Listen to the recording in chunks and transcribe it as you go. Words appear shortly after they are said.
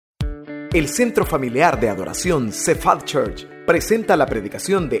El Centro Familiar de Adoración CEFADCHURCH presenta la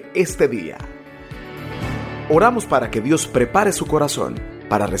predicación de este día. Oramos para que Dios prepare su corazón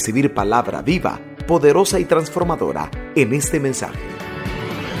para recibir palabra viva, poderosa y transformadora en este mensaje.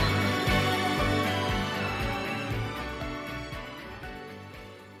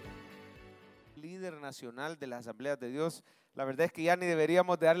 Líder nacional de las Asambleas de Dios. La verdad es que ya ni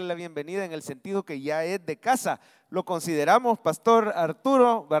deberíamos de darle la bienvenida en el sentido que ya es de casa. Lo consideramos, Pastor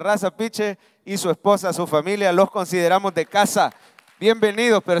Arturo Barraza Piche y su esposa, su familia, los consideramos de casa.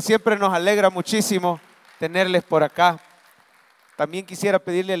 Bienvenidos, pero siempre nos alegra muchísimo tenerles por acá. También quisiera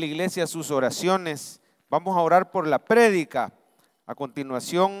pedirle a la iglesia sus oraciones. Vamos a orar por la prédica. A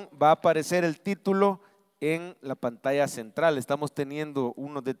continuación va a aparecer el título en la pantalla central. Estamos teniendo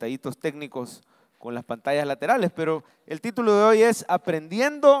unos detallitos técnicos con las pantallas laterales, pero el título de hoy es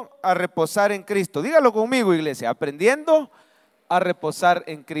Aprendiendo a reposar en Cristo. Dígalo conmigo, iglesia, aprendiendo a reposar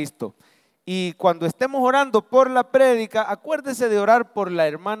en Cristo. Y cuando estemos orando por la prédica, acuérdese de orar por la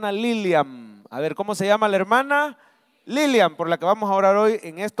hermana Lilian. A ver, ¿cómo se llama la hermana? Lilian, por la que vamos a orar hoy.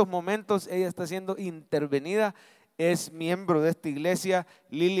 En estos momentos ella está siendo intervenida, es miembro de esta iglesia,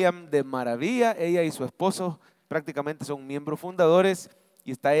 Lilian de maravilla. Ella y su esposo prácticamente son miembros fundadores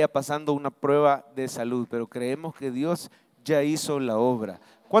y está ella pasando una prueba de salud, pero creemos que Dios ya hizo la obra.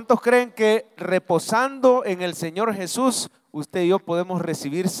 ¿Cuántos creen que reposando en el Señor Jesús, usted y yo podemos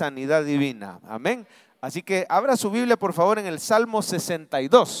recibir sanidad divina? Amén. Así que abra su Biblia por favor en el Salmo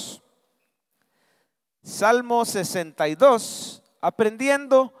 62. Salmo 62,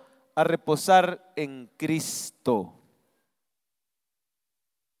 aprendiendo a reposar en Cristo.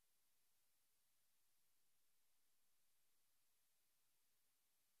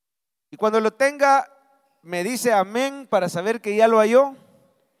 Y cuando lo tenga, me dice amén para saber que ya lo halló.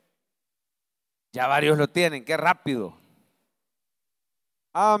 Ya varios lo tienen, qué rápido.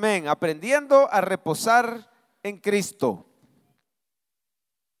 Amén, aprendiendo a reposar en Cristo.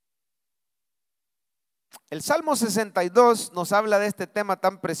 El Salmo 62 nos habla de este tema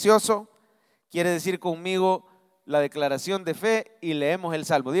tan precioso. Quiere decir conmigo la declaración de fe y leemos el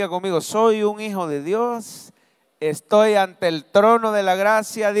Salmo. Diga conmigo, soy un hijo de Dios. Estoy ante el trono de la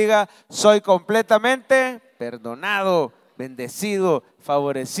gracia. Diga, soy completamente perdonado, bendecido,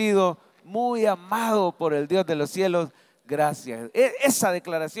 favorecido, muy amado por el Dios de los cielos. Gracias. Esa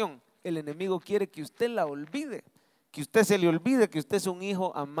declaración, el enemigo quiere que usted la olvide, que usted se le olvide que usted es un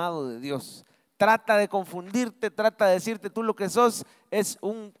hijo amado de Dios. Trata de confundirte, trata de decirte tú lo que sos es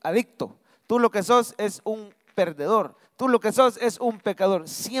un adicto, tú lo que sos es un perdedor, tú lo que sos es un pecador.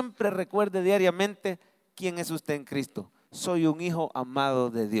 Siempre recuerde diariamente quién es usted en Cristo. Soy un hijo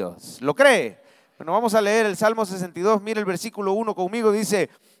amado de Dios. ¿Lo cree? Bueno, vamos a leer el Salmo 62. Mira el versículo 1 conmigo. Dice,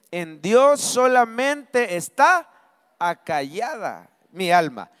 en Dios solamente está acallada mi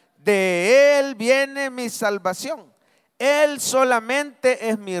alma. De Él viene mi salvación. Él solamente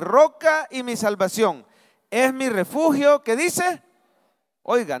es mi roca y mi salvación. Es mi refugio. ¿Qué dice?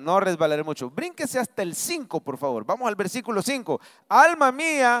 Oiga, no resbalaré mucho. Brínquese hasta el 5, por favor. Vamos al versículo 5. Alma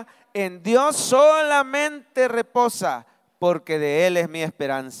mía, en Dios solamente reposa, porque de Él es mi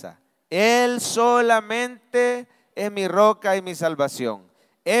esperanza. Él solamente es mi roca y mi salvación.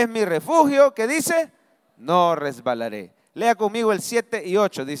 Es mi refugio. ¿Qué dice? No resbalaré. Lea conmigo el 7 y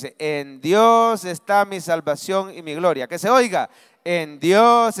 8. Dice, en Dios está mi salvación y mi gloria. Que se oiga. En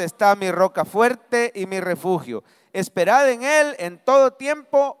Dios está mi roca fuerte y mi refugio. Esperad en Él en todo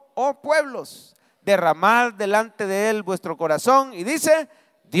tiempo, oh pueblos. Derramad delante de Él vuestro corazón. Y dice,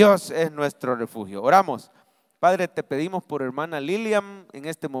 Dios es nuestro refugio. Oramos. Padre, te pedimos por hermana Lilian en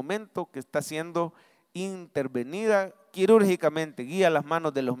este momento que está siendo intervenida quirúrgicamente. Guía las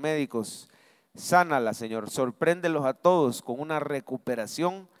manos de los médicos. Sánala, Señor. Sorpréndelos a todos con una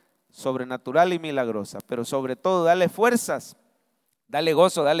recuperación sobrenatural y milagrosa. Pero sobre todo, dale fuerzas, dale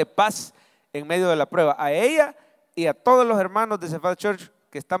gozo, dale paz en medio de la prueba. A ella y a todos los hermanos de CEFADCHURCH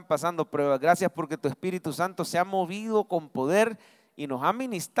que están pasando pruebas. Gracias porque tu Espíritu Santo se ha movido con poder y nos ha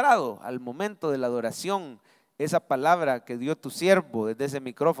ministrado al momento de la adoración. Esa palabra que dio tu siervo desde ese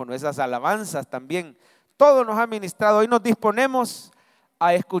micrófono, esas alabanzas también, todo nos ha ministrado. Hoy nos disponemos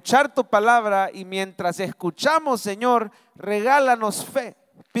a escuchar tu palabra y mientras escuchamos, Señor, regálanos fe.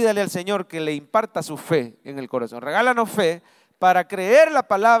 Pídale al Señor que le imparta su fe en el corazón. Regálanos fe para creer la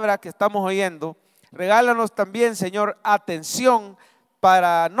palabra que estamos oyendo. Regálanos también, Señor, atención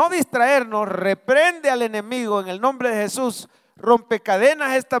para no distraernos. Reprende al enemigo en el nombre de Jesús. Rompe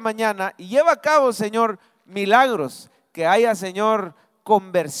cadenas esta mañana y lleva a cabo, Señor, milagros. Que haya, Señor,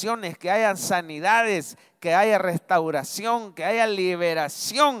 conversiones, que haya sanidades, que haya restauración, que haya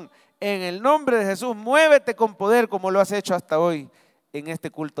liberación. En el nombre de Jesús, muévete con poder como lo has hecho hasta hoy. en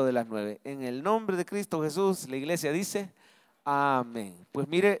este culto de las 9. En el nombre de Cristo Jesús, la iglesia dice amén. Pues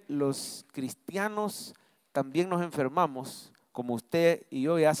mire, los cristianos también nos enfermamos, como usted y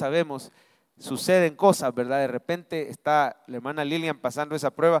yo ya sabemos. Suceden cosas, ¿verdad? De repente está la hermana Lilian pasando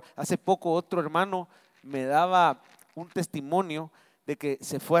esa prueba. Hace poco otro hermano me daba un testimonio de que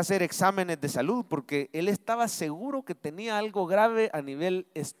se fue a hacer exámenes de salud porque él estaba seguro que tenía algo grave a nivel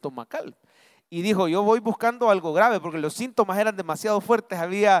estomacal. Y dijo, yo voy buscando algo grave porque los síntomas eran demasiado fuertes,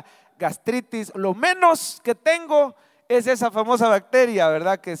 había gastritis. Lo menos que tengo es esa famosa bacteria,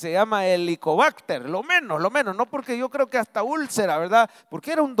 ¿verdad? Que se llama Helicobacter, lo menos, no porque yo creo que hasta úlcera, ¿verdad?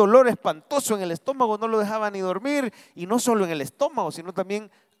 Porque era un dolor espantoso en el estómago, no lo dejaba ni dormir, y no solo en el estómago, sino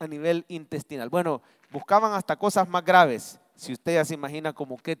también a nivel intestinal. Bueno, buscaban hasta cosas más graves. Si usted ya se imagina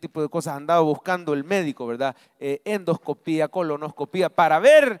como qué tipo de cosas andaba buscando el médico, ¿verdad? Endoscopía, colonoscopía, para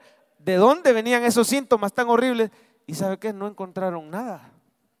ver de dónde venían esos síntomas tan horribles. ¿Y sabe qué? No encontraron nada.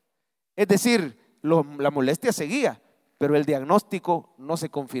 Es decir, la molestia seguía, pero el diagnóstico no se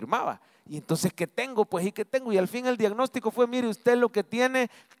confirmaba. Y entonces, ¿qué tengo? Pues, ¿y qué tengo? Y al fin el diagnóstico fue, mire, usted lo que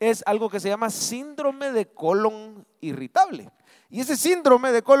tiene es algo que se llama síndrome de colon irritable. Y ese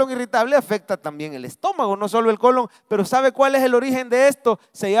síndrome de colon irritable afecta también el estómago, no solo el colon. Pero ¿sabe cuál es el origen de esto?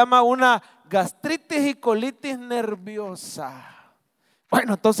 Se llama una gastritis y colitis nerviosa.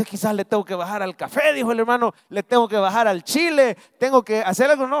 Bueno, entonces quizás le tengo que bajar al café, dijo el hermano, le tengo que bajar al chile, tengo que hacer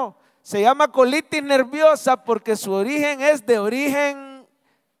algo. No, se llama colitis nerviosa porque su origen es de origen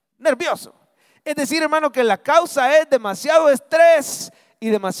nervioso. Es decir, hermano, que la causa es demasiado estrés y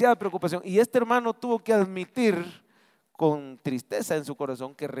demasiada preocupación. Y este hermano tuvo que admitir con tristeza en su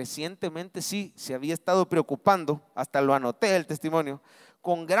corazón que recientemente sí se había estado preocupando, hasta lo anoté el testimonio,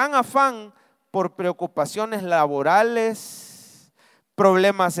 con gran afán por preocupaciones laborales,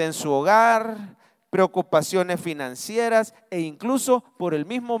 problemas en su hogar, preocupaciones financieras e incluso por el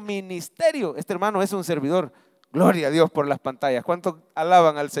mismo ministerio. Este hermano es un servidor. Gloria a Dios por las pantallas. ¿Cuántos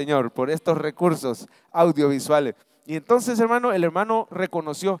alaban al Señor por estos recursos audiovisuales? Y entonces, hermano, el hermano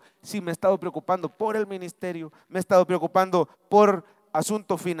reconoció, sí, me he estado preocupando por el ministerio, me he estado preocupando por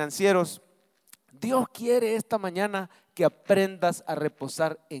asuntos financieros. Dios quiere esta mañana que aprendas a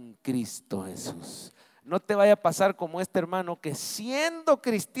reposar en Cristo Jesús. No te vaya a pasar como este hermano que siendo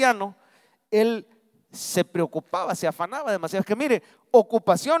cristiano, él se preocupaba, se afanaba demasiado. Es que mire,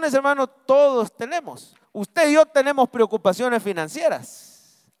 ocupaciones, hermano, todos tenemos. Usted y yo tenemos preocupaciones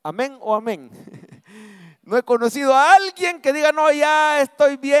financieras. Amén o amén. No he conocido a alguien que diga, no, ya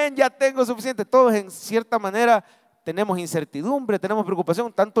estoy bien, ya tengo suficiente. Todos en cierta manera tenemos incertidumbre, tenemos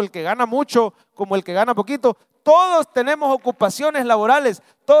preocupación, tanto el que gana mucho como el que gana poquito. Todos tenemos ocupaciones laborales,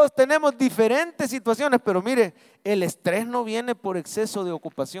 todos tenemos diferentes situaciones, pero mire, el estrés no viene por exceso de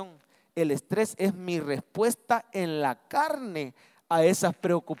ocupación. El estrés es mi respuesta en la carne a esas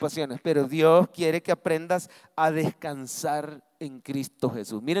preocupaciones, pero Dios quiere que aprendas a descansar en Cristo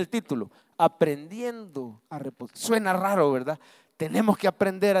Jesús. Mira el título, Aprendiendo a reposar. Suena raro, ¿verdad? Tenemos que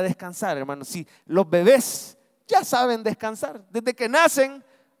aprender a descansar, hermanos. Sí, los bebés ya saben descansar. Desde que nacen,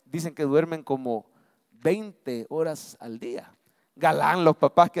 dicen que duermen como 20 horas al día. Galán los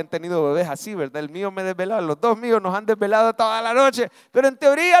papás que han tenido bebés así, ¿verdad? El mío me desvelaba, los dos míos nos han desvelado toda la noche. Pero en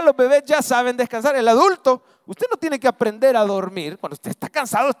teoría los bebés ya saben descansar. El adulto, usted no tiene que aprender a dormir. Cuando usted está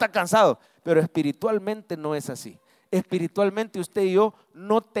cansado, está cansado. Pero espiritualmente no es así. Espiritualmente usted y yo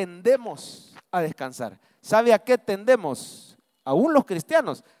no tendemos a descansar. ¿Sabe a qué tendemos? Aún los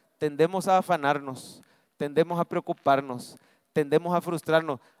cristianos tendemos a afanarnos, tendemos a preocuparnos, tendemos a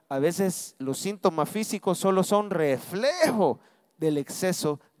frustrarnos. A veces los síntomas físicos solo son reflejo del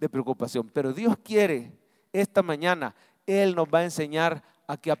exceso de preocupación. Pero Dios quiere esta mañana, Él nos va a enseñar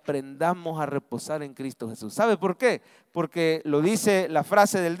a que aprendamos a reposar en Cristo Jesús. ¿Sabe por qué? Porque lo dice la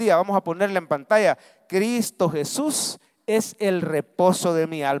frase del día, vamos a ponerla en pantalla. Cristo Jesús es el reposo de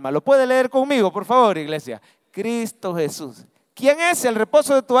mi alma. ¿Lo puede leer conmigo, por favor, iglesia? Cristo Jesús. ¿Quién es el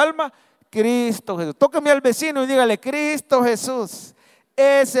reposo de tu alma? Cristo Jesús. Tóqueme al vecino y dígale, Cristo Jesús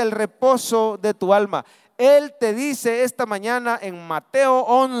es el reposo de tu alma. Él te dice esta mañana en Mateo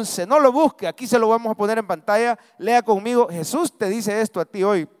 11, no lo busque, aquí se lo vamos a poner en pantalla, lea conmigo. Jesús te dice esto a ti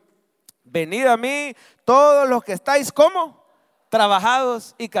hoy: venid a mí todos los que estáis, ¿cómo?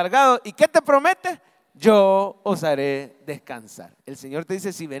 Trabajados y cargados. ¿Y qué te promete? Yo os haré descansar. El Señor te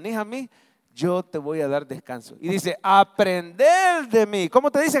dice, si venís a mí, yo te voy a dar descanso. Y dice, aprended de mí.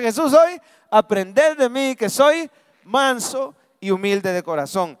 ¿Cómo te dice Jesús hoy? Aprended de mí, que soy manso y humilde de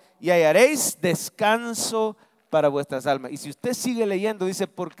corazón, y hallaréis descanso para vuestras almas. Y si usted sigue leyendo, dice,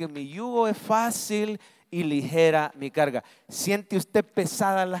 porque mi yugo es fácil y ligera mi carga. ¿Siente usted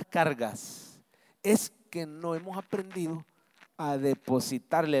pesadas las cargas? Es que no hemos aprendido a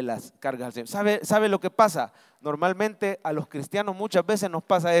depositarle las cargas al Señor. ¿Sabe lo que pasa? Normalmente a los cristianos muchas veces nos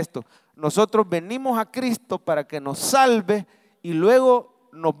pasa esto. Nosotros venimos a Cristo para que nos salve y luego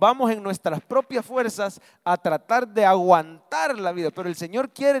nos vamos en nuestras propias fuerzas a tratar de aguantar la vida. Pero el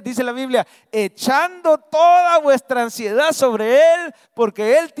Señor quiere, dice la Biblia, echando toda vuestra ansiedad sobre Él,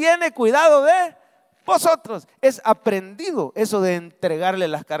 porque Él tiene cuidado de vosotros. Es aprendido eso de entregarle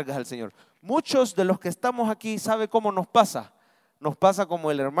las cargas al Señor. Muchos de los que estamos aquí, ¿sabe cómo nos pasa? Nos pasa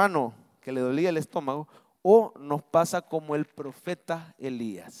como el hermano que le dolía el estómago, o nos pasa como el profeta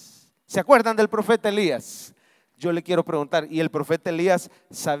Elías. ¿Se acuerdan del profeta Elías? Yo le quiero preguntar, ¿y el profeta Elías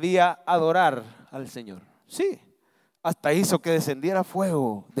sabía adorar al Señor? Sí, hasta hizo que descendiera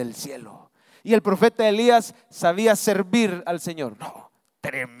fuego del cielo. ¿Y el profeta Elías sabía servir al Señor? No,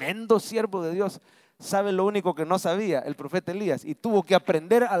 tremendo siervo de Dios. ¿Sabe lo único que no sabía el profeta Elías? Y tuvo que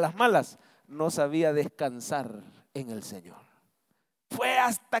aprender a las malas. No sabía descansar en el Señor. Fue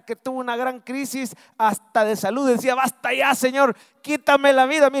hasta que tuvo una gran crisis, hasta de salud. Decía, basta ya, Señor, quítame la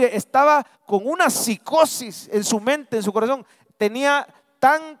vida. Mire, estaba con una psicosis en su mente, en su corazón. Tenía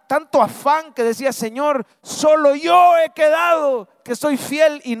tanto afán que decía, Señor, solo yo he quedado, que soy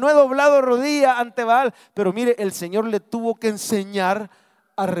fiel y no he doblado rodilla ante Baal. Pero mire, el Señor le tuvo que enseñar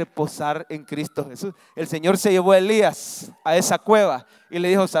a reposar en Cristo Jesús. El Señor se llevó a Elías a esa cueva y le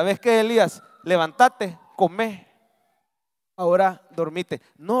dijo, ¿sabes qué, Elías? Levántate, come. Ahora dormite.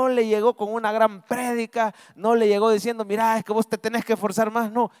 No le llegó con una gran prédica, no le llegó diciendo, mira, es que vos te tenés que esforzar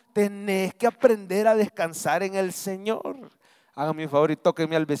más. No, tenés que aprender a descansar en el Señor. Hágame un favor y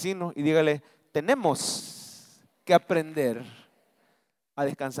tóqueme al vecino y dígale, tenemos que aprender a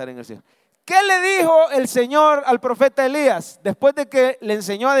descansar en el Señor. ¿Qué le dijo el Señor al profeta Elías? Después de que le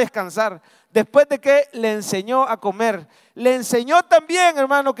enseñó a descansar, después de que le enseñó a comer, le enseñó también,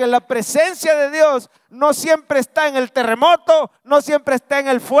 hermano, que la presencia de Dios no siempre está en el terremoto, no siempre está en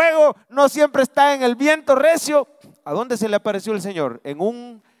el fuego, no siempre está en el viento recio. ¿A dónde se le apareció el Señor? En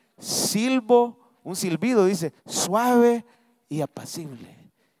un silbido, dice, suave y apacible.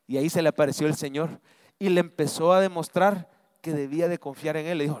 Y ahí se le apareció el Señor y le empezó a demostrar que debía de confiar en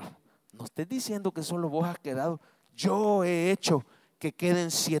Él. Le dijo, no estés diciendo que solo vos has quedado, yo he hecho que queden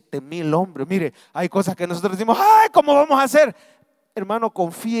 7,000 hombres. Mire, hay cosas que nosotros decimos, ay, ¿cómo vamos a hacer? Hermano,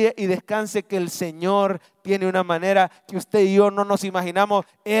 confíe y descanse que el Señor tiene una manera que usted y yo no nos imaginamos.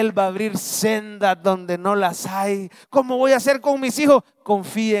 Él va a abrir sendas donde no las hay. ¿Cómo voy a hacer con mis hijos?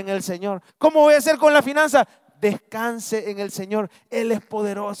 Confíe en el Señor. ¿Cómo voy a hacer con la finanza? Descanse en el Señor. Él es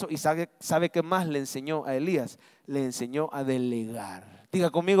poderoso. Y sabe qué más le enseñó a Elías. Le enseñó a delegar. Diga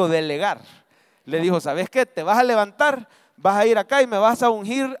conmigo, delegar. Le dijo, ¿sabes qué? Te vas a levantar, vas a ir acá y me vas a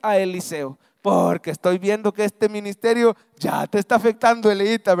ungir a Eliseo. Porque estoy viendo que este ministerio ya te está afectando,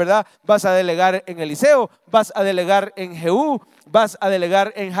 Elías, ¿verdad? Vas a delegar en Eliseo, vas a delegar en Jehú, vas a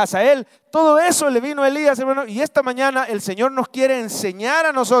delegar en Hazael. Todo eso le vino a Elías, hermano. Y esta mañana el Señor nos quiere enseñar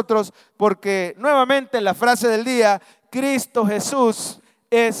a nosotros, porque nuevamente la frase del día, Cristo Jesús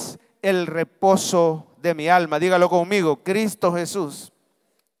es el reposo de mi alma. Dígalo conmigo, Cristo Jesús.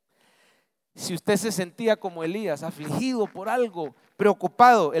 Si usted se sentía como Elías, afligido por algo,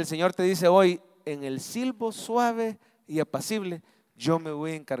 preocupado, el Señor te dice hoy, en el silbo suave y apacible, yo me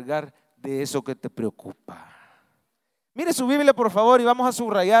voy a encargar de eso que te preocupa. Mire su Biblia, por favor, y vamos a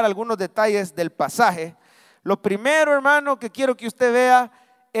subrayar algunos detalles del pasaje. Lo primero, hermano, que quiero que usted vea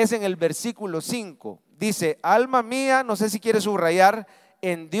es en el versículo 5. Dice, alma mía, no sé si quiere subrayar,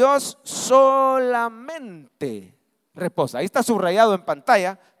 en Dios solamente reposa. Ahí está subrayado en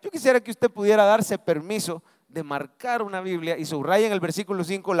pantalla. Yo quisiera que usted pudiera darse permiso de marcar una Biblia y subraya en el versículo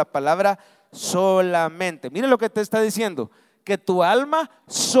 5 la palabra solamente. Mire lo que te está diciendo, que tu alma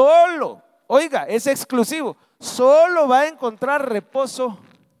solo, oiga, es exclusivo, solo va a encontrar reposo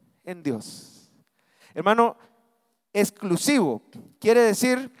en Dios. Hermano, exclusivo quiere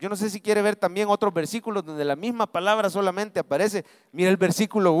decir, yo no sé si quiere ver también otros versículos donde la misma palabra solamente aparece. Mira el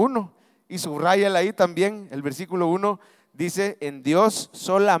versículo 1 y subráyala ahí también. El versículo 1 dice, en Dios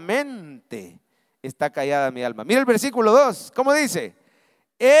solamente está callada mi alma. Mira el versículo 2, ¿cómo dice?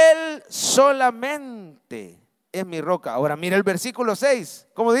 Él solamente es mi roca. Ahora mira el versículo 6,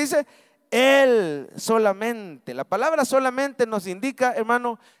 ¿cómo dice? Él solamente. La palabra solamente nos indica,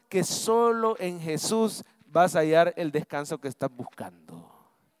 hermano, que solo en Jesús vas a hallar el descanso que estás buscando.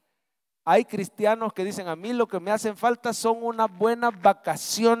 Hay cristianos que dicen, a mí lo que me hacen falta son unas buenas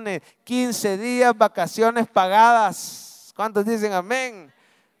vacaciones, 15 días, vacaciones pagadas. ¿Cuántos dicen amén?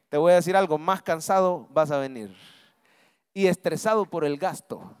 Te voy a decir algo, más cansado vas a venir y estresado por el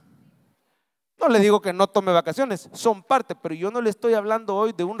gasto. No le digo que no tome vacaciones, son parte, pero yo no le estoy hablando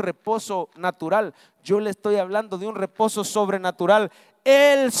hoy de un reposo natural, yo le estoy hablando de un reposo sobrenatural.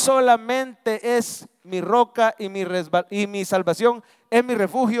 Él solamente es mi roca y mi salvación, es mi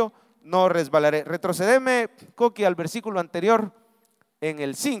refugio, no resbalaré. Retrocedeme, Coqui, al versículo anterior, en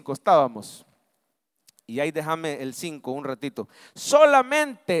el 5 estábamos. Y ahí déjame el 5 un ratito.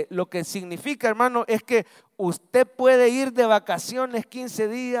 Solamente lo que significa, hermano, es que usted puede ir de vacaciones 15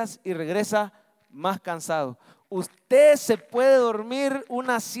 días y regresa más cansado. Usted se puede dormir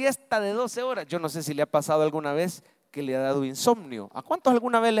una siesta de 12 horas. Yo no sé si le ha pasado alguna vez que le ha dado insomnio. ¿A cuántos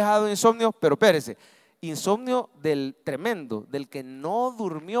alguna vez les ha dado insomnio? Pero espérese, insomnio del tremendo, del que no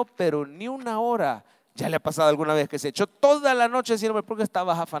durmió pero ni una hora. ¿Ya le ha pasado alguna vez que se echó toda la noche sin dormir porque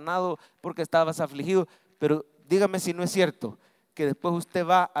estabas afanado, porque estabas afligido? Pero dígame si no es cierto que después usted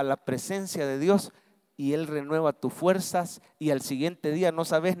va a la presencia de Dios y Él renueva tus fuerzas y al siguiente día no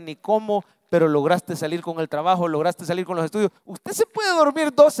sabes ni cómo, pero lograste salir con el trabajo, lograste salir con los estudios. Usted se puede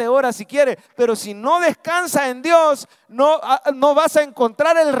dormir 12 horas si quiere, pero si no descansa en Dios, no vas a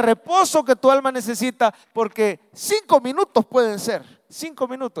encontrar el reposo que tu alma necesita, porque 5 minutos pueden ser, 5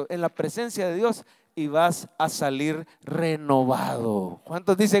 minutos en la presencia de Dios y vas a salir renovado.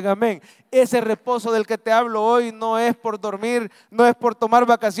 ¿Cuántos dicen amén? Ese reposo del que te hablo hoy no es por dormir, no es por tomar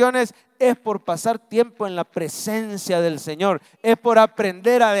vacaciones, es por pasar tiempo en la presencia del Señor, es por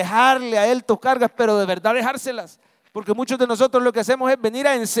aprender a dejarle a Él tus cargas, pero de verdad dejárselas, porque muchos de nosotros lo que hacemos es venir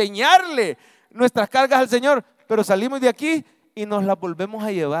a enseñarle nuestras cargas al Señor, pero salimos de aquí y nos las volvemos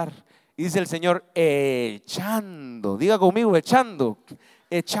a llevar. Y dice el Señor, echando, diga conmigo, echando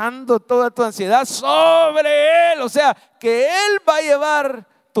toda tu ansiedad sobre Él, o sea, que Él va a llevar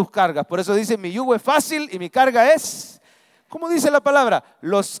tus cargas. Por eso dice, mi yugo es fácil y mi carga es, ¿cómo dice la palabra?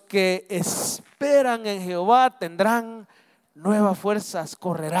 Los que esperan en Jehová tendrán nuevas fuerzas,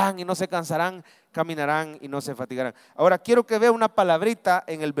 correrán y no se cansarán, caminarán y no se fatigarán. Ahora quiero que vea una palabrita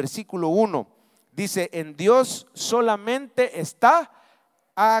en el versículo 1. Dice, en Dios solamente está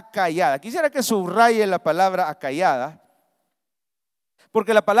acallada. Quisiera que subraye la palabra acallada,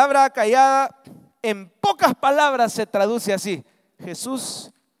 porque la palabra acallada en pocas palabras se traduce así: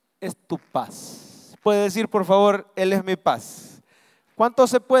 Jesús es tu paz. Puede decir por favor, Él es mi paz. ¿Cuánto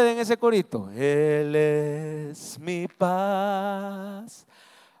se puede en ese corito? Él es mi paz,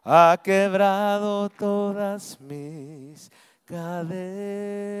 ha quebrado todas mis cadenas.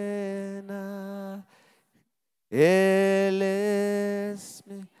 Él es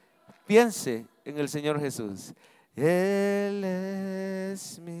mi... Piense en el Señor Jesús. Él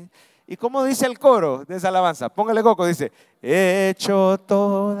es mi... ¿Y cómo dice el coro de esa alabanza? Póngale coco, dice, echo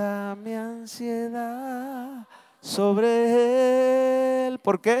toda mi ansiedad sobre Él.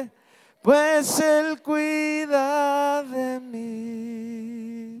 ¿Por qué? Pues Él cuida de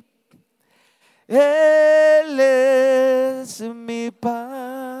mí. Él es mi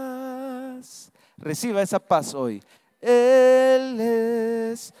paz. Reciba esa paz hoy. Él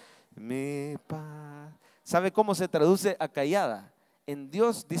es mi paz. ¿Sabe cómo se traduce acallada? En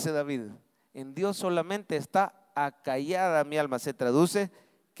Dios, dice David, en Dios solamente está acallada mi alma. Se traduce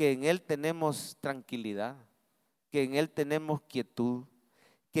que en Él tenemos tranquilidad, que en Él tenemos quietud,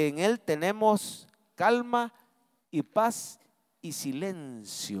 que en Él tenemos calma y paz y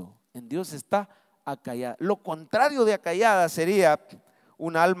silencio. En Dios está acallada. Lo contrario de acallada sería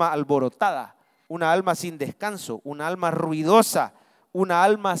una alma alborotada, una alma sin descanso, una alma ruidosa, una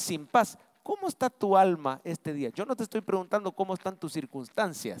alma sin paz. ¿Cómo está tu alma este día? Yo no te estoy preguntando cómo están tus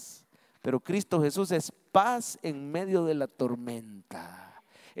circunstancias, pero Cristo Jesús es paz en medio de la tormenta.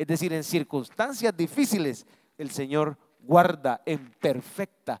 Es decir, en circunstancias difíciles, el Señor guarda en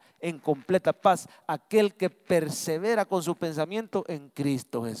perfecta, en completa paz aquel que persevera con su pensamiento en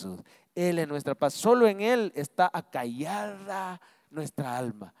Cristo Jesús. Él es nuestra paz. Solo en Él está acallada nuestra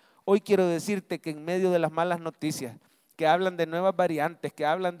alma. Hoy quiero decirte que en medio de las malas noticias, que hablan de nuevas variantes, que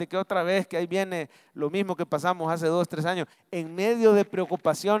hablan de que otra vez que ahí viene lo mismo que pasamos hace 2, 3 años, en medio de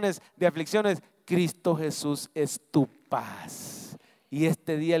preocupaciones, de aflicciones, Cristo Jesús es tu paz. Y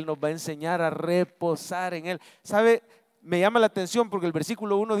este día Él nos va a enseñar a reposar en Él. ¿Sabe? Me llama la atención porque el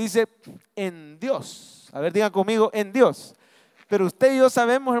versículo 1 dice, en Dios. A ver, digan conmigo, en Dios. Pero usted y yo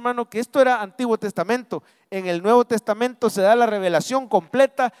sabemos, hermano, que esto era Antiguo Testamento. En el Nuevo Testamento se da la revelación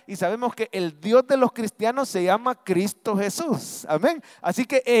completa y sabemos que el Dios de los cristianos se llama Cristo Jesús. Amén. Así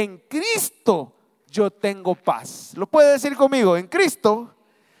que en Cristo yo tengo paz. ¿Lo puede decir conmigo? En Cristo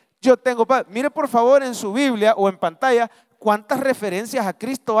yo tengo paz. Mire por favor en su Biblia o en pantalla cuántas referencias a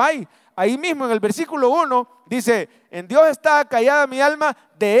Cristo hay. Ahí mismo en el versículo 1 dice, en Dios está acallada mi alma,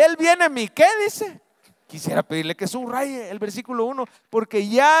 de Él viene mi, ¿qué dice? Quisiera pedirle que subraye el versículo 1, porque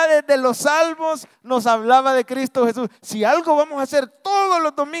ya desde los Salmos nos hablaba de Cristo Jesús. Si algo vamos a hacer todos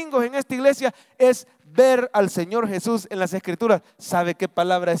los domingos en esta iglesia es ver al Señor Jesús en las Escrituras. ¿Sabe qué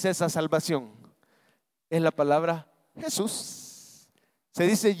palabra es esa salvación? Es la palabra Jesús. Se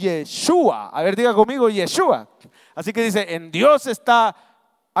dice Yeshua. A ver, diga conmigo, Yeshua. Así que dice, en Dios está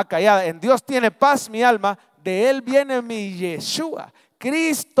acallada, en Dios tiene paz mi alma, de Él viene mi Yeshua.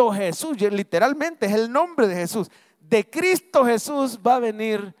 Cristo Jesús, literalmente es el nombre de Jesús. De Cristo Jesús va a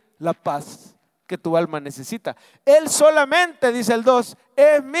venir la paz que tu alma necesita. Él solamente, dice el 2,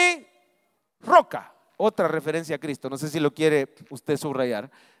 es mi roca. Otra referencia a Cristo, no sé si lo quiere usted subrayar.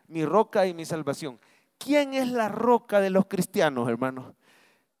 Mi roca y mi salvación. ¿Quién es la roca de los cristianos, hermanos?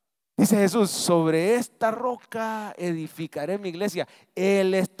 Dice Jesús, sobre esta roca edificaré mi iglesia.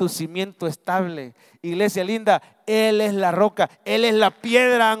 Él es tu cimiento estable. Iglesia linda, Él es la roca. Él es la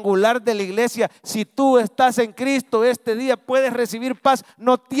piedra angular de la iglesia. Si tú estás en Cristo este día, puedes recibir paz.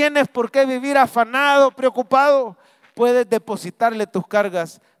 No tienes por qué vivir afanado, preocupado. Puedes depositarle tus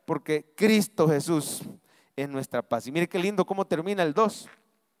cargas porque Cristo Jesús es nuestra paz. Y mire qué lindo cómo termina el 2.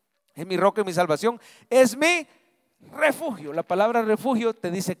 Es mi roca y mi salvación. Es mi refugio. La palabra refugio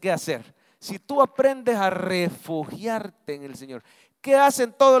te dice qué hacer. Si tú aprendes a refugiarte en el Señor. ¿Qué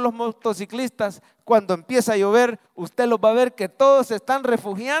hacen todos los motociclistas cuando empieza a llover? Usted los va a ver que todos se están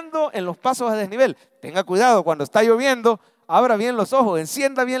refugiando en los pasos a desnivel. Tenga cuidado cuando está lloviendo, abra bien los ojos,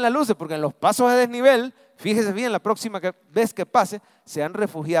 encienda bien las luces, porque en los pasos a desnivel, fíjese bien la próxima vez que pase, se han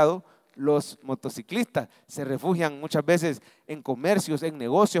refugiado los motociclistas. Se refugian muchas veces en comercios, en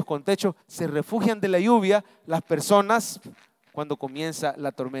negocios con techo, se refugian de la lluvia las personas cuando comienza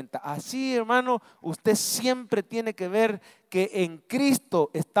la tormenta. Así, hermano, usted siempre tiene que ver que en Cristo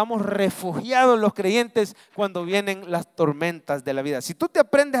estamos refugiados los creyentes cuando vienen las tormentas de la vida. Si tú te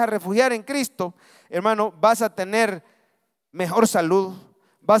aprendes a refugiar en Cristo, hermano, vas a tener mejor salud,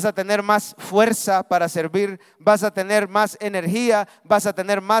 vas a tener más fuerza para servir, vas a tener más energía, vas a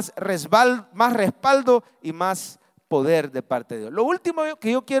tener más respaldo y más poder de parte de Dios. Lo último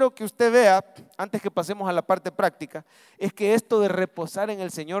que yo quiero que usted vea, antes que pasemos a la parte práctica, es que esto de reposar en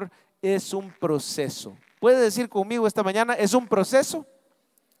el Señor es un proceso. ¿Puede decir conmigo esta mañana, es un proceso?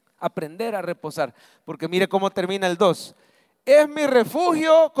 Aprender a reposar, porque mire cómo termina el 2. Es mi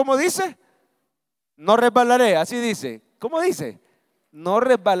refugio, ¿cómo dice? No resbalaré, así dice. ¿Cómo dice? No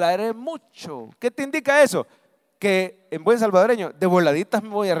resbalaré mucho. ¿Qué te indica eso? Que en buen salvadoreño, de voladitas me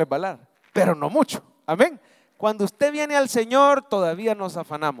voy a resbalar, pero no mucho. Amén. Cuando usted viene al Señor, todavía nos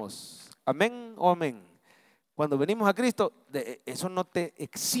afanamos. Amén o amén. Cuando venimos a Cristo, eso no te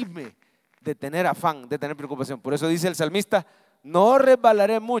exime de tener afán, de tener preocupación. Por eso dice el salmista, no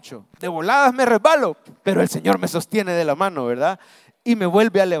resbalaré mucho. De voladas me resbalo, pero el Señor me sostiene de la mano, ¿verdad? Y me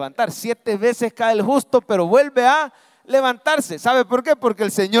vuelve a levantar. 7 veces cae el justo, pero vuelve a levantarse. ¿Sabe por qué? Porque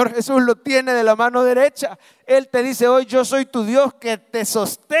el Señor Jesús lo tiene de la mano derecha. Él te dice hoy, yo soy tu Dios que te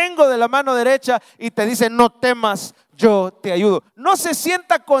sostengo de la mano derecha, y te dice, no temas, yo te ayudo. No se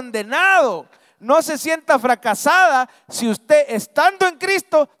sienta condenado, no se sienta fracasada si usted, estando en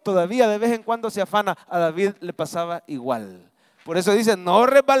Cristo, todavía de vez en cuando se afana. A David le pasaba igual. Por eso dice, no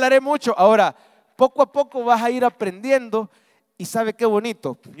resbalaré mucho. Ahora, poco a poco vas a ir aprendiendo. Y sabe qué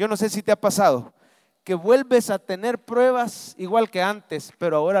bonito, yo no sé si te ha pasado, que vuelves a tener pruebas igual que antes,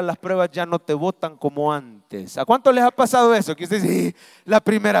 pero ahora las pruebas ya no te botan como antes. ¿A cuánto les ha pasado eso? Que usted dice, sí, la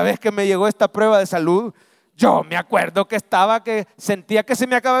primera vez que me llegó esta prueba de salud, yo me acuerdo que sentía que se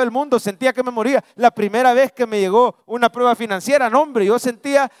me acababa el mundo, sentía que me moría. La primera vez que me llegó una prueba financiera, no hombre, yo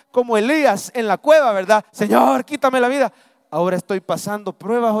sentía como Elías en la cueva, ¿verdad? Señor, quítame la vida. Ahora estoy pasando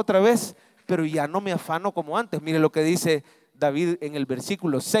pruebas otra vez, pero ya no me afano como antes. Mire lo que dice David en el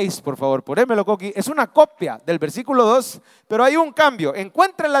versículo 6, por favor, ponémelo aquí. Es una copia del versículo 2, pero hay un cambio.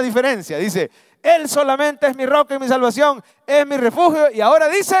 Encuentren la diferencia. Dice, Él solamente es mi roca y mi salvación, es mi refugio. Y ahora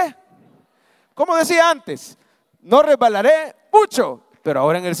dice, como decía antes, no resbalaré mucho. Pero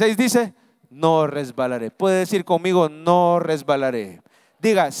ahora en el 6 dice, no resbalaré. Puede decir conmigo, no resbalaré.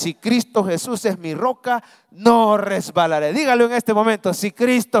 Diga, si Cristo Jesús es mi roca, no resbalaré. Dígalo en este momento, si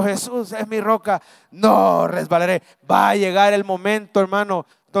Cristo Jesús es mi roca, no resbalaré. Va a llegar el momento, hermano,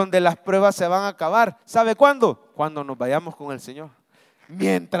 donde las pruebas se van a acabar. ¿Sabe cuándo? Cuando nos vayamos con el Señor.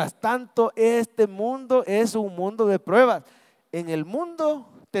 Mientras tanto, este mundo es un mundo de pruebas. En el mundo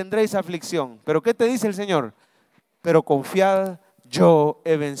tendréis aflicción. ¿Pero qué te dice el Señor? Pero confiad, yo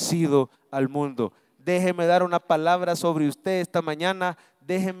he vencido al mundo. Déjeme dar una palabra sobre usted esta mañana.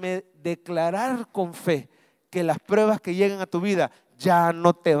 Déjeme declarar con fe que las pruebas que llegan a tu vida ya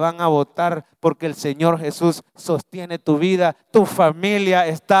no te van a botar porque el Señor Jesús sostiene tu vida. Tu familia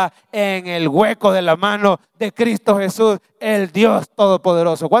está en el hueco de la mano de Cristo Jesús, el Dios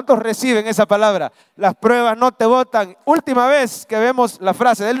Todopoderoso. ¿Cuántos reciben esa palabra? Las pruebas no te botan. Última vez que vemos la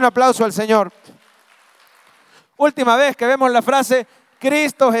frase, denle un aplauso al Señor. Última vez que vemos la frase,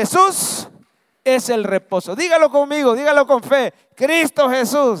 Cristo Jesús es el reposo. Dígalo conmigo, dígalo con fe. Cristo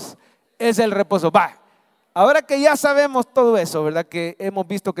Jesús es el reposo. Va. Ahora que ya sabemos todo eso, ¿verdad? Que hemos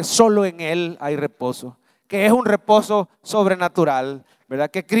visto que solo en Él hay reposo, que es un reposo sobrenatural,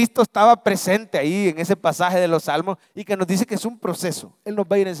 ¿verdad? Que Cristo estaba presente ahí en ese pasaje de los Salmos y que nos dice que es un proceso. Él nos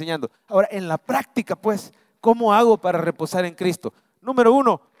va a ir enseñando. Ahora, en la práctica, pues, ¿cómo hago para reposar en Cristo? Número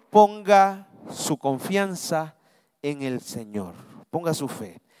 1, ponga su confianza en el Señor. Ponga su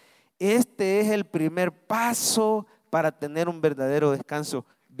fe. Este es el primer paso para tener un verdadero descanso,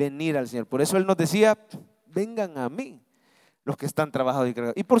 venir al Señor. Por eso Él nos decía, vengan a mí los que están trabajados y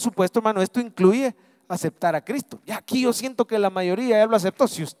cargados. Y por supuesto, hermano, esto incluye aceptar a Cristo. Ya aquí yo siento que la mayoría ya lo aceptó.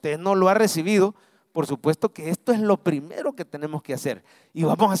 Si usted no lo ha recibido, por supuesto que esto es lo primero que tenemos que hacer. Y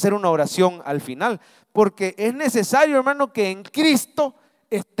vamos a hacer una oración al final, porque es necesario, hermano, que en Cristo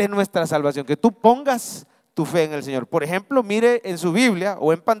esté nuestra salvación, que tú pongas tu fe en el Señor. Por ejemplo, mire en su Biblia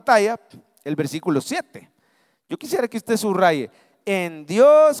o en pantalla el versículo 7. Yo quisiera que usted subraye, en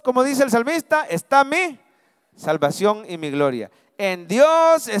Dios, como dice el salmista, está mi salvación y mi gloria. En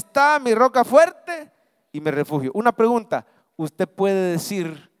Dios está mi roca fuerte y mi refugio. Una pregunta, ¿usted puede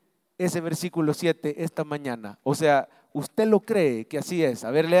decir ese versículo 7 esta mañana? O sea, ¿usted lo cree que así es?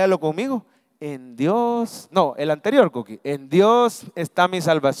 A ver, léalo conmigo. En Dios, no, el anterior, Coqui. En Dios está mi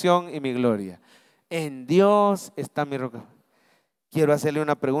salvación y mi gloria. En Dios está mi roca. Quiero hacerle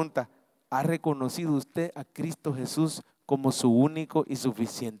una pregunta. ¿Ha reconocido usted a Cristo Jesús como su único y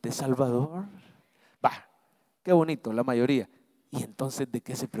suficiente Salvador? Va, qué bonito, la mayoría. ¿Y entonces de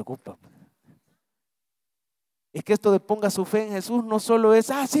qué se preocupa? Es que esto de ponga su fe en Jesús no solo es,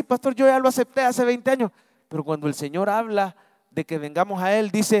 sí, pastor, yo ya lo acepté hace 20 años. Pero cuando el Señor habla de que vengamos a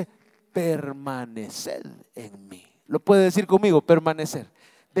Él, dice, permaneced en mí. Lo puede decir conmigo, permanecer.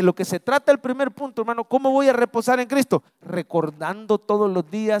 De lo que se trata el primer punto, hermano, ¿cómo voy a reposar en Cristo? Recordando todos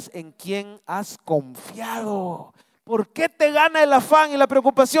los días en quién has confiado. ¿Por qué te gana el afán y la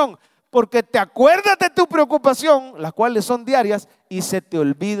preocupación? Porque te acuerdas de tu preocupación, las cuales son diarias, y se te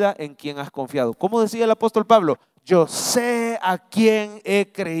olvida en quién has confiado. ¿Cómo decía el apóstol Pablo? Yo sé a quién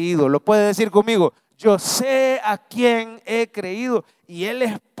he creído. Lo puede decir conmigo. Yo sé a quién he creído y Él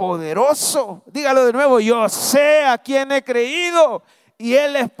es poderoso. Dígalo de nuevo. Yo sé a quién he creído y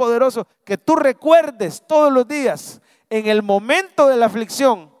Él es poderoso. Que tú recuerdes todos los días, en el momento de la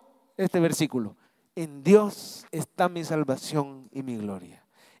aflicción, este versículo. En Dios está mi salvación y mi gloria.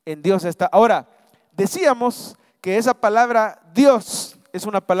 En Dios está. Ahora, decíamos que esa palabra Dios es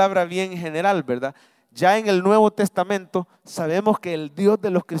una palabra bien general, ¿verdad? Ya en el Nuevo Testamento sabemos que el Dios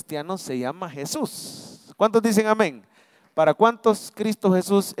de los cristianos se llama Jesús. ¿Cuántos dicen amén? ¿Para cuántos Cristo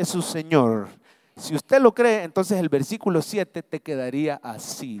Jesús es su Señor? Si usted lo cree, entonces el versículo 7 te quedaría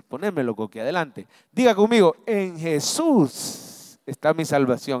así. Ponémelo, Coqui, adelante. Diga conmigo, en Jesús está mi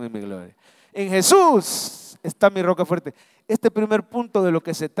salvación y mi gloria. En Jesús está mi roca fuerte. Este primer punto de lo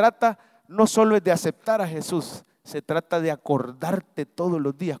que se trata no solo es de aceptar a Jesús, se trata de acordarte todos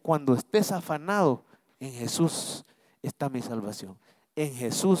los días. Cuando estés afanado, en Jesús está mi salvación. En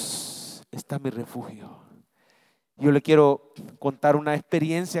Jesús está mi refugio. Yo le quiero contar una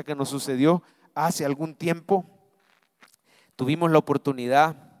experiencia que nos sucedió hace algún tiempo. Tuvimos la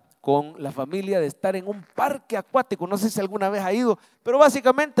oportunidad con la familia de estar en un parque acuático. No sé si alguna vez ha ido, pero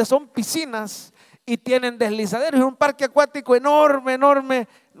básicamente son piscinas y tienen deslizaderos. Es un parque acuático enorme, enorme.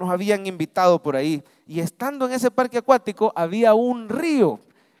 Nos habían invitado por ahí. Y estando en ese parque acuático había un río.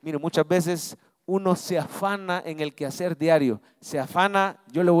 Mire, muchas veces uno se afana en el quehacer diario. Se afana,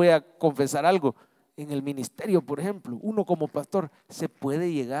 yo le voy a confesar algo, en el ministerio, por ejemplo, uno como pastor se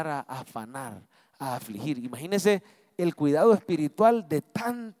puede llegar a afanar, a afligir. Imagínese el cuidado espiritual de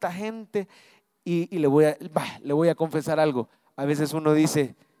tanta gente y le voy a confesar algo. A veces uno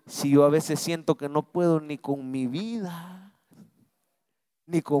dice, si yo a veces siento que no puedo ni con mi vida,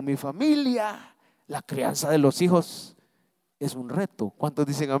 ni con mi familia, la crianza de los hijos es un reto. ¿Cuántos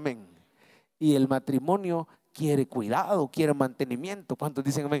dicen amén? Y el matrimonio quiere cuidado, quiere mantenimiento. ¿Cuántos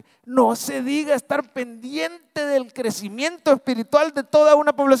dicen amén? No se diga estar pendiente del crecimiento espiritual de toda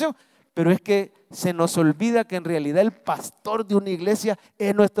una población. Pero es que se nos olvida que en realidad el pastor de una iglesia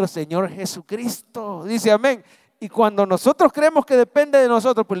es nuestro Señor Jesucristo. Dice amén. Y cuando nosotros creemos que depende de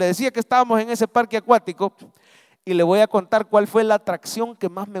nosotros, pues le decía que estábamos en ese parque acuático Y le voy a contar cuál fue la atracción que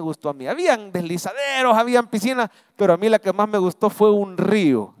más me gustó a mí. Habían deslizaderos, habían piscinas, pero a mí la que más me gustó fue un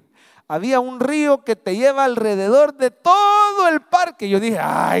río. Había un río que te lleva alrededor de todo el parque. Yo dije,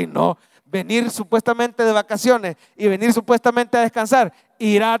 ay no, venir supuestamente de vacaciones y venir supuestamente a descansar,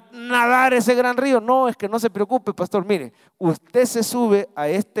 ir a nadar ese gran río. No, es que no se preocupe, pastor. Mire, usted se sube a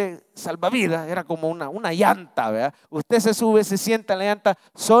este salvavidas, era como una llanta, ¿verdad? Usted se sube, se sienta en la llanta,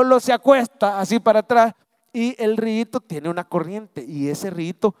 solo se acuesta así para atrás y el río tiene una corriente y ese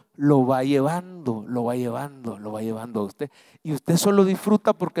río lo va llevando a usted. Y usted solo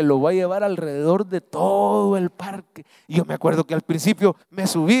disfruta porque lo va a llevar alrededor de todo el parque. Y yo me acuerdo que al principio me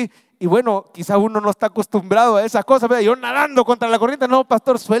subí y bueno, quizá uno no está acostumbrado a esas cosas, ¿verdad? Yo nadando contra la corriente, no,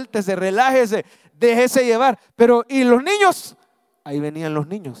 pastor, suéltese, relájese, déjese llevar. Pero, ¿y los niños? Ahí venían los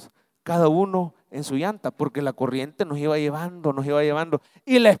niños, cada uno en su llanta, porque la corriente nos iba llevando.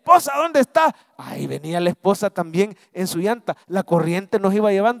 ¿Y la esposa dónde está? Ahí venía la esposa también en su llanta. La corriente nos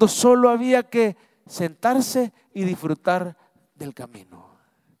iba llevando, solo había que sentarse y disfrutar del camino.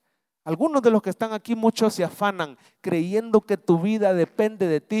 Algunos de los que están aquí, muchos se afanan creyendo que tu vida depende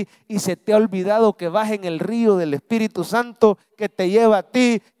de ti y se te ha olvidado que vas en el río del Espíritu Santo que te lleva a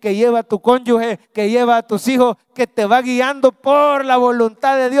ti, que lleva a tu cónyuge, que lleva a tus hijos, que te va guiando por la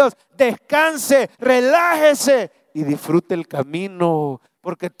voluntad de Dios. Descanse, relájese y disfrute el camino,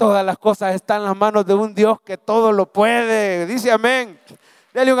 porque todas las cosas están en las manos de un Dios que todo lo puede. Dice amén.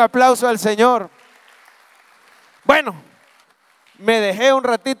 Dele un aplauso al Señor. Bueno, me dejé un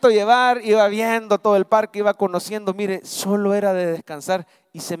ratito llevar, iba viendo todo el parque, iba conociendo, mire, solo era de descansar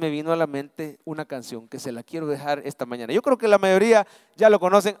y se me vino a la mente una canción que se la quiero dejar esta mañana. Yo creo que la mayoría ya lo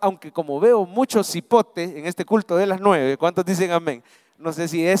conocen, aunque como veo mucho cipote en este culto de las 9, ¿cuántos dicen amén? No sé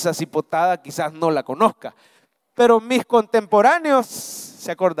si esa cipotada quizás no la conozca, pero mis contemporáneos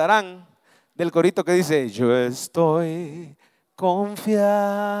se acordarán del corito que dice: yo estoy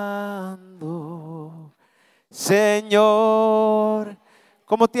confiando, Señor.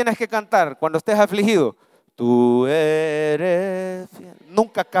 ¿Cómo tienes que cantar cuando estés afligido? Tú eres fiel.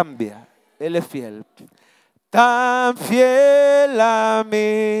 Nunca cambia, Él es fiel. Tan fiel a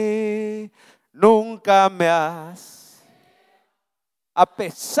mí, nunca me has. A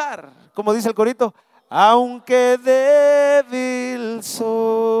pesar, como dice el corito, aunque débil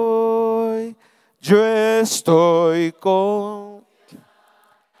soy, yo estoy con.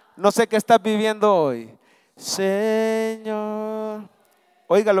 No sé qué estás viviendo hoy, Señor.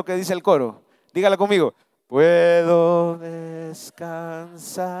 Oiga lo que dice el coro. Dígala conmigo. Puedo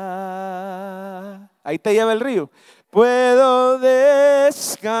descansar. Ahí te lleva el río. Puedo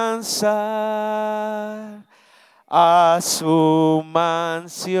descansar a su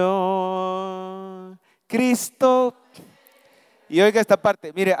mansión. Cristo. Y oiga esta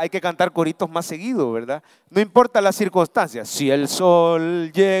parte, mire, hay que cantar coritos más seguido, ¿verdad? No importa las circunstancias. Si el sol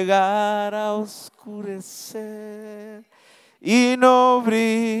llegara a oscurecer y no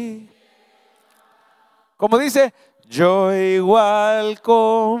brilla, como dice, yo igual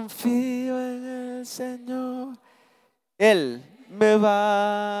confío en el Señor. Él me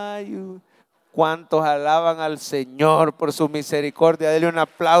va a ayudar. ¿Cuántos alaban al Señor por su misericordia? Dele un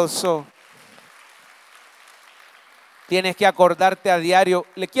aplauso. Tienes que acordarte a diario.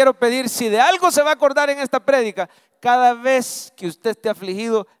 Le quiero pedir, si de algo se va a acordar en esta prédica, cada vez que usted esté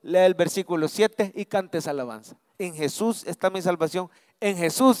afligido, lea el versículo 7 y cante esa alabanza. En Jesús está mi salvación, en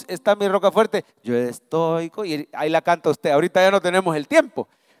Jesús está mi roca fuerte. Yo estoy, y ahí la canta usted. Ahorita ya no tenemos el tiempo,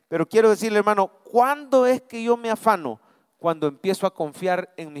 pero quiero decirle, hermano, ¿cuándo es que yo me afano? Cuando empiezo a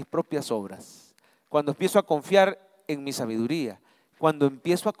confiar en mis propias obras, cuando empiezo a confiar en mi sabiduría, cuando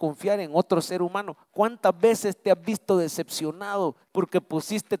empiezo a confiar en otro ser humano. ¿Cuántas veces te has visto decepcionado porque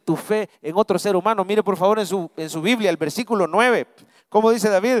pusiste tu fe en otro ser humano? Mire por favor en su Biblia el versículo 9. Como dice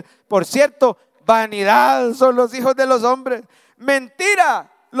David, por cierto, vanidad son los hijos de los hombres,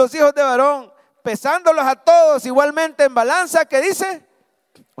 mentira los hijos de varón, pesándolos a todos igualmente en balanza. ¿Qué dice?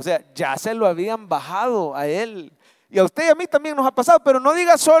 O sea, ya se lo habían bajado a él. Y a usted y a mí también nos ha pasado, pero no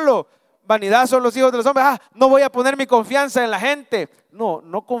diga solo vanidad son los hijos de los hombres. No voy a poner mi confianza en la gente. No,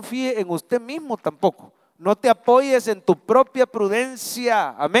 no confíe en usted mismo tampoco. No te apoyes en tu propia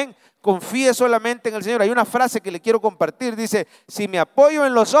prudencia. Amén. Confíe solamente en el Señor. Hay una frase que le quiero compartir. Dice, si me apoyo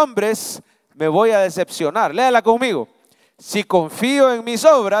en los hombres, me voy a decepcionar. Léala conmigo. Si confío en mis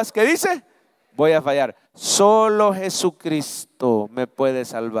obras, ¿qué dice? Voy a fallar. Solo Jesucristo me puede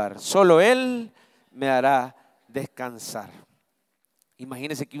salvar. Solo Él me hará descansar.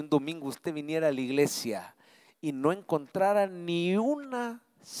 Imagínese que un domingo usted viniera a la iglesia y no encontrara ni una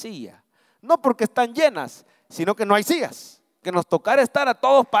silla. No porque están llenas, sino que no hay sillas. Que nos tocara estar a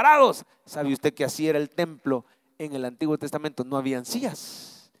todos parados. ¿Sabe usted que así era el templo en el Antiguo Testamento no habían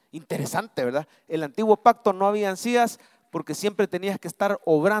sillas. Interesante, ¿verdad? El Antiguo Pacto no habían sillas porque siempre tenías que estar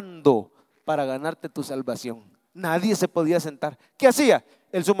obrando para ganarte tu salvación. Nadie se podía sentar. ¿Qué hacía?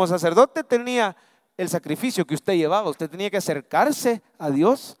 El sumo sacerdote tenía el sacrificio que usted llevaba. Usted tenía que acercarse a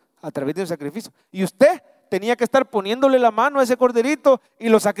Dios a través de un sacrificio. Y usted tenía que estar poniéndole la mano a ese corderito y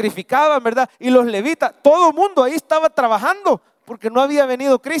lo sacrificaban, ¿verdad? Y los levitas, todo el mundo ahí estaba trabajando porque no había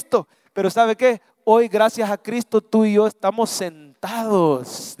venido Cristo. Pero ¿sabe qué? Hoy, gracias a Cristo, tú y yo estamos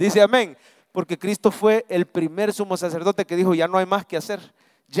sentados. Dice amén. Porque Cristo fue el primer sumo sacerdote que dijo, ya no hay más que hacer.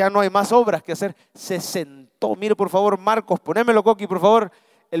 Ya no hay más obras que hacer. Se sentó. Mire por favor Marcos, ponémelo Coqui por favor.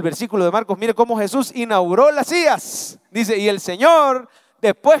 El versículo de Marcos, mire cómo Jesús inauguró las sillas. Dice, y el Señor,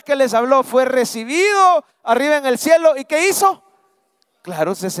 después que les habló, fue recibido arriba en el cielo. ¿Y qué hizo?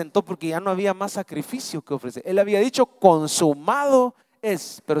 Claro, se sentó porque ya no había más sacrificio que ofrecer. Él había dicho, consumado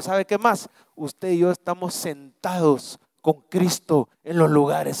es. Pero ¿sabe qué más? Usted y yo estamos sentados con Cristo en los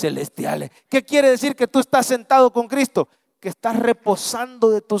lugares celestiales. ¿Qué quiere decir que tú estás sentado con Cristo? Que estás reposando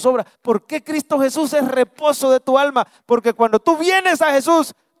de tus obras. ¿Por qué Cristo Jesús es reposo de tu alma? Porque cuando tú vienes a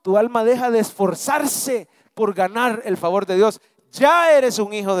Jesús, tu alma deja de esforzarse por ganar el favor de Dios. Ya eres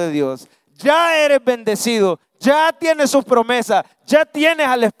un hijo de Dios, ya eres bendecido, ya tienes sus promesas, ya tienes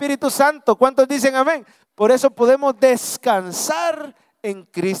al Espíritu Santo. ¿Cuántos dicen amén? Por eso podemos descansar en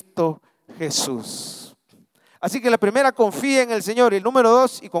Cristo Jesús. Así que la primera, confía en el Señor. Y el número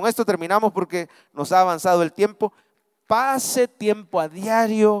 2, y con esto terminamos porque nos ha avanzado el tiempo, pase tiempo a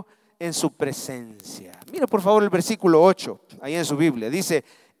diario en su presencia. Mira por favor el versículo 8, ahí en su Biblia. Dice,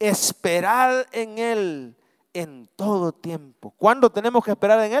 esperad en Él en todo tiempo. ¿Cuándo tenemos que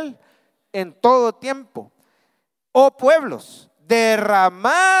esperar en Él? En todo tiempo. Oh pueblos,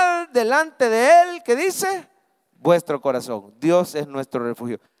 derramad delante de Él, ¿qué dice? Vuestro corazón. Dios es nuestro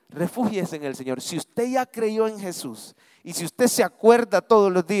refugio. Refúgiese en el Señor. Si usted ya creyó en Jesús y si usted se acuerda todos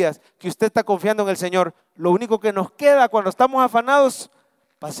los días que usted está confiando en el Señor, lo único que nos queda cuando estamos afanados,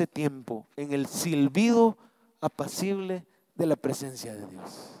 pase tiempo en el silbido apacible de la presencia de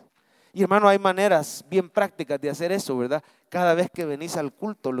Dios. Y hermano, hay maneras bien prácticas de hacer eso, ¿verdad? Cada vez que venís al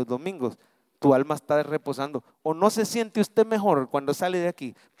culto los domingos, tu alma está reposando. ¿O no se siente usted mejor cuando sale de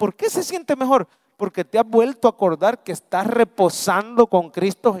aquí? ¿Por qué se siente mejor? Porque te has vuelto a acordar que estás reposando con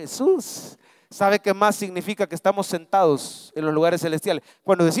Cristo Jesús. ¿Sabe qué más significa que estamos sentados en los lugares celestiales?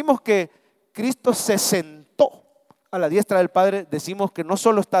 Cuando decimos que Cristo se sentó a la diestra del Padre, decimos que no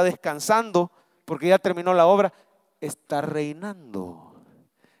solo está descansando porque ya terminó la obra, está reinando.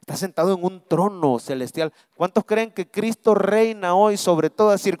 Está sentado en un trono celestial. ¿Cuántos creen que Cristo reina hoy sobre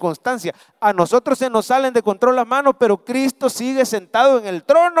toda circunstancia? A nosotros se nos salen de control las manos, pero Cristo sigue sentado en el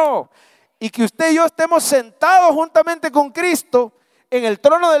trono. Y que usted y yo estemos sentados juntamente con Cristo en el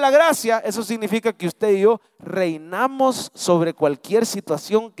trono de la gracia, eso significa que usted y yo reinamos sobre cualquier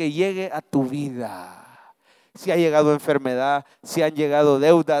situación que llegue a tu vida. Si ha llegado enfermedad, si han llegado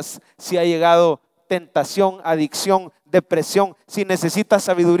deudas, si ha llegado tentación, adicción, depresión, si necesitas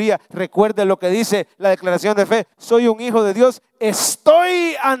sabiduría, recuerde lo que dice la declaración de fe: soy un hijo de Dios,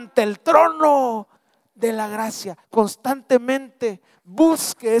 estoy ante el trono de la gracia. Constantemente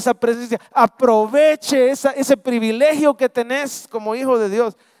busque esa presencia, aproveche ese privilegio que tenés como hijo de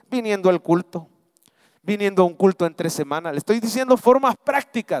Dios, viniendo al culto, viniendo a un culto entre semana. Le estoy diciendo formas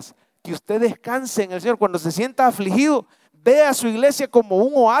prácticas que usted descanse en el Señor. Cuando se sienta afligido, vea a su iglesia como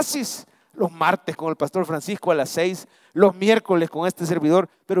un oasis. Los martes con el pastor Francisco a las 6, los miércoles con este servidor,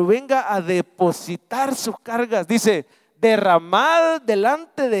 pero venga a depositar sus cargas. Dice, derramad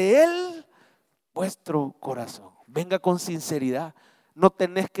delante de Él vuestro corazón. Venga con sinceridad. No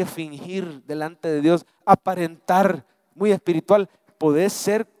tenés que fingir delante de Dios, aparentar muy espiritual. Podés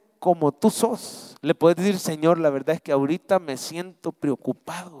ser como tú sos. Le podés decir, Señor, la verdad es que ahorita me siento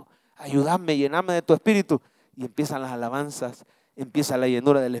preocupado. Ayúdame, llename de tu espíritu. Y empiezan las alabanzas, empieza la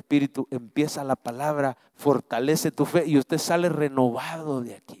llenura del espíritu, empieza la palabra, fortalece tu fe y usted sale renovado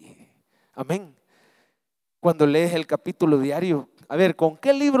de aquí. Amén. Cuando lees el capítulo diario, a ver, ¿con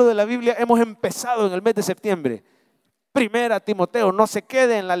qué libro de la Biblia hemos empezado en el mes de septiembre? Primera Timoteo. No se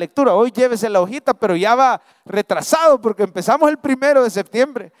quede en la lectura. Hoy llévese la hojita, pero ya va retrasado porque empezamos el 1 de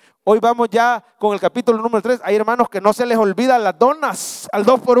septiembre. Hoy vamos ya con el capítulo número 3. Hay hermanos que no se les olvida las donas al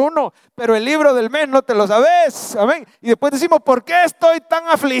 2x1, pero el libro del mes no te lo sabes. Amén. Y después decimos, ¿por qué estoy tan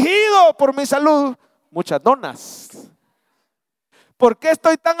afligido por mi salud? Muchas donas. ¿Por qué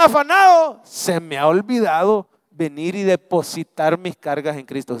estoy tan afanado? Se me ha olvidado venir y depositar mis cargas en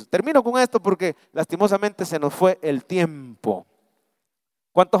Cristo. Termino con esto porque lastimosamente se nos fue el tiempo.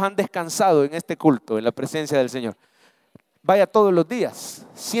 ¿Cuántos han descansado en este culto, en la presencia del Señor? Vaya todos los días,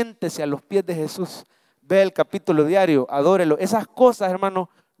 siéntese a los pies de Jesús, ve el capítulo diario, adórelo. Esas cosas, hermano,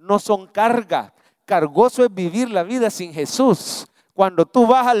 no son carga. Cargoso es vivir la vida sin Jesús. Cuando tú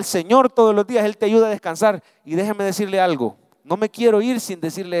vas al Señor todos los días, Él te ayuda a descansar. Y déjeme decirle algo, no me quiero ir sin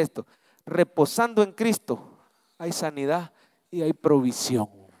decirle esto. Reposando en Cristo hay sanidad y hay provisión.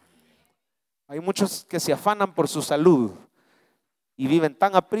 Hay muchos que se afanan por su salud y viven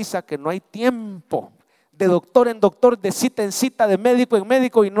tan aprisa que no hay tiempo. De doctor en doctor, de cita en cita, de médico en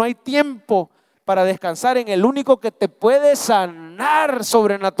médico, y no hay tiempo para descansar en el único que te puede sanar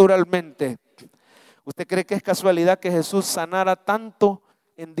sobrenaturalmente. ¿Usted cree que es casualidad que Jesús sanara tanto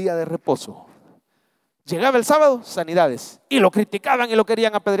en día de reposo? Llegaba el sábado, sanidades, y lo criticaban y lo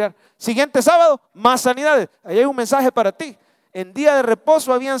querían apedrear. Siguiente sábado, más sanidades. Ahí hay un mensaje para ti. En día de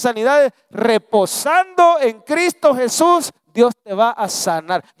reposo habían sanidades. Reposando en Cristo Jesús, Dios te va a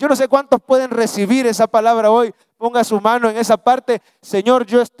sanar. Yo no sé cuántos pueden recibir esa palabra hoy. Ponga su mano en esa parte. Señor,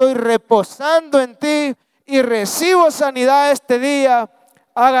 yo estoy reposando en ti y recibo sanidad este día.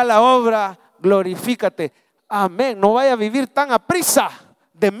 Haga la obra, glorifícate. Amén. No vaya a vivir tan aprisa,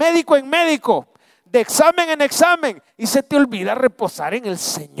 de médico en médico, de examen en examen, y se te olvida reposar en el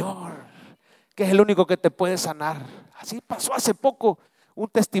Señor, que es el único que te puede sanar. Así pasó hace poco, un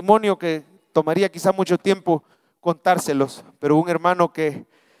testimonio que tomaría quizá mucho tiempo contárselos, pero un hermano que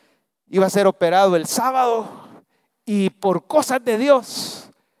iba a ser operado el sábado y por cosas de Dios,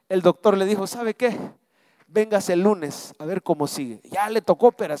 el doctor le dijo, ¿sabe qué? Véngase el lunes a ver cómo sigue. Ya le tocó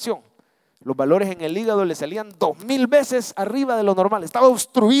operación. Los valores en el hígado le salían 2000 veces arriba de lo normal. Estaba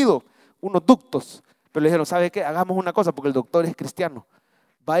obstruido unos ductos. Pero le dijeron, ¿sabe qué? Hagamos una cosa, porque el doctor es cristiano.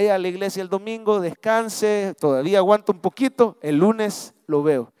 Vaya a la iglesia el domingo, descanse, todavía aguanta un poquito, el lunes lo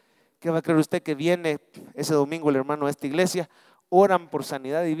veo. ¿Qué va a creer usted que viene ese domingo el hermano a esta iglesia? Oran por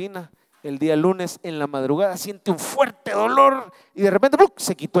sanidad divina. El día lunes en la madrugada siente un fuerte dolor y de repente ¡pum!,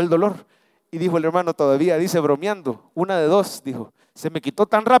 se quitó el dolor. Y dijo el hermano todavía, dice bromeando, una de dos, dijo, se me quitó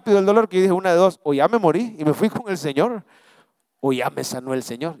tan rápido el dolor que yo dije una de dos, o ya me morí y me fui con el Señor, o ya me sanó el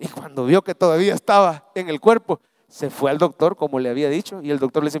Señor. Y cuando vio que todavía estaba en el cuerpo, se fue al doctor como le había dicho, y el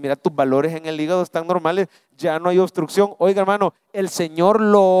doctor le dice, mira, tus valores en el hígado están normales, ya no hay obstrucción. Oiga hermano, el Señor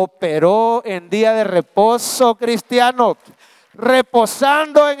lo operó en día de reposo cristiano.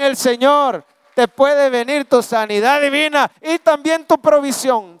 Reposando en el Señor te puede venir tu sanidad divina y también tu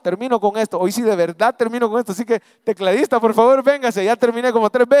provisión. Termino con esto, hoy sí de verdad termino con esto, así que tecladista por favor véngase, ya terminé como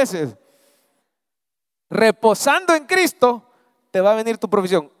 3 veces. Reposando en Cristo te va a venir tu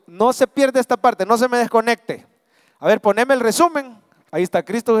provisión. No se pierde esta parte, no se me desconecte. A ver, poneme el resumen. Ahí está,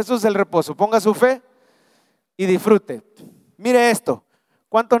 Cristo Jesús, el reposo. Ponga su fe y disfrute. Mire esto.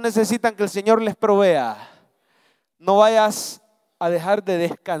 ¿Cuántos necesitan que el Señor les provea? No vayas a dejar de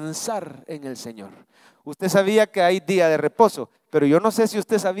descansar en el Señor. Usted sabía que hay día de reposo, pero yo no sé si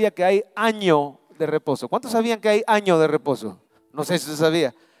usted sabía que hay año de reposo. ¿Cuántos sabían que hay año de reposo? No sé si usted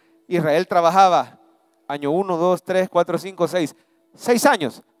sabía. Israel trabajaba año 1, 2, 3, 4, 5, 6. 6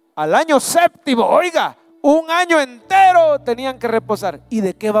 años. Al año séptimo, oiga, un año entero tenían que reposar. ¿Y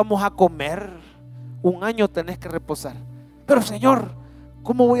de qué vamos a comer? Un año tenés que reposar. Pero Señor,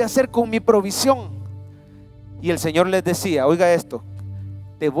 ¿cómo voy a hacer con mi provisión? Y el Señor les decía, oiga esto,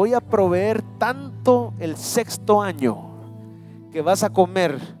 te voy a proveer tanto el 6º año que vas a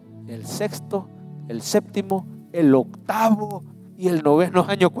comer el 6º, el 7º, el 8º y el 9º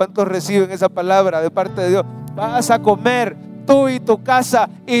año. ¿Cuántos reciben esa palabra de parte de Dios? Vas a comer tú y tu casa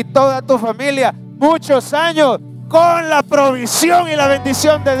y toda tu familia muchos años con la provisión y la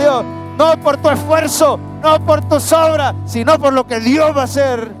bendición de Dios. No por tu esfuerzo, no por tus obras, sino por lo que Dios va a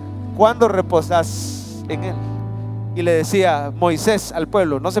hacer cuando reposas en Él. Y le decía Moisés al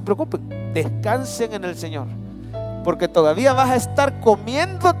pueblo, no se preocupen, descansen en el Señor, porque todavía vas a estar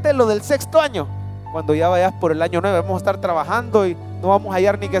comiéndote lo del 6º año. Cuando ya vayas por el año 9, vamos a estar trabajando y no vamos a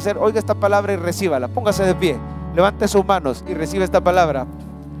hallar ni qué hacer. Oiga esta palabra y recíbala, póngase de pie, levante sus manos y recibe esta palabra.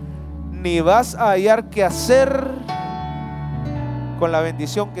 Ni vas a hallar qué hacer con la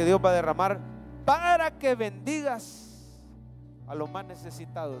bendición que Dios va a derramar para que bendigas a los más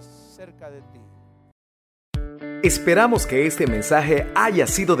necesitados cerca de ti. Esperamos que este mensaje haya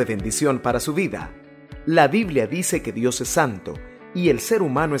sido de bendición para su vida. La Biblia dice que Dios es santo y el ser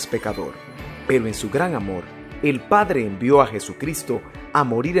humano es pecador, pero en su gran amor, el Padre envió a Jesucristo a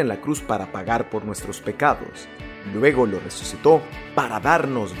morir en la cruz para pagar por nuestros pecados. Luego lo resucitó para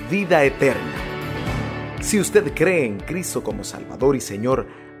darnos vida eterna. Si usted cree en Cristo como Salvador y Señor,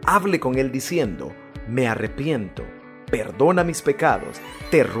 hable con Él diciendo, me arrepiento, perdona mis pecados,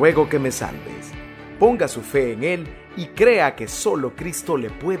 te ruego que me salves. Ponga su fe en Él y crea que solo Cristo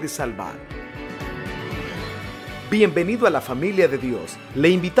le puede salvar. Bienvenido a la familia de Dios. Le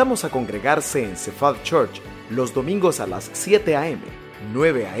invitamos a congregarse en CEFADCHURCH los domingos a las 7 a.m.,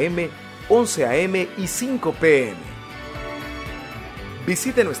 9 a.m., 11 a.m. y 5 p.m.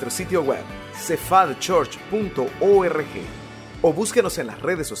 Visite nuestro sitio web cefadchurch.org o búsquenos en las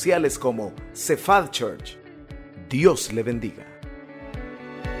redes sociales como CEFADCHURCH. Dios le bendiga.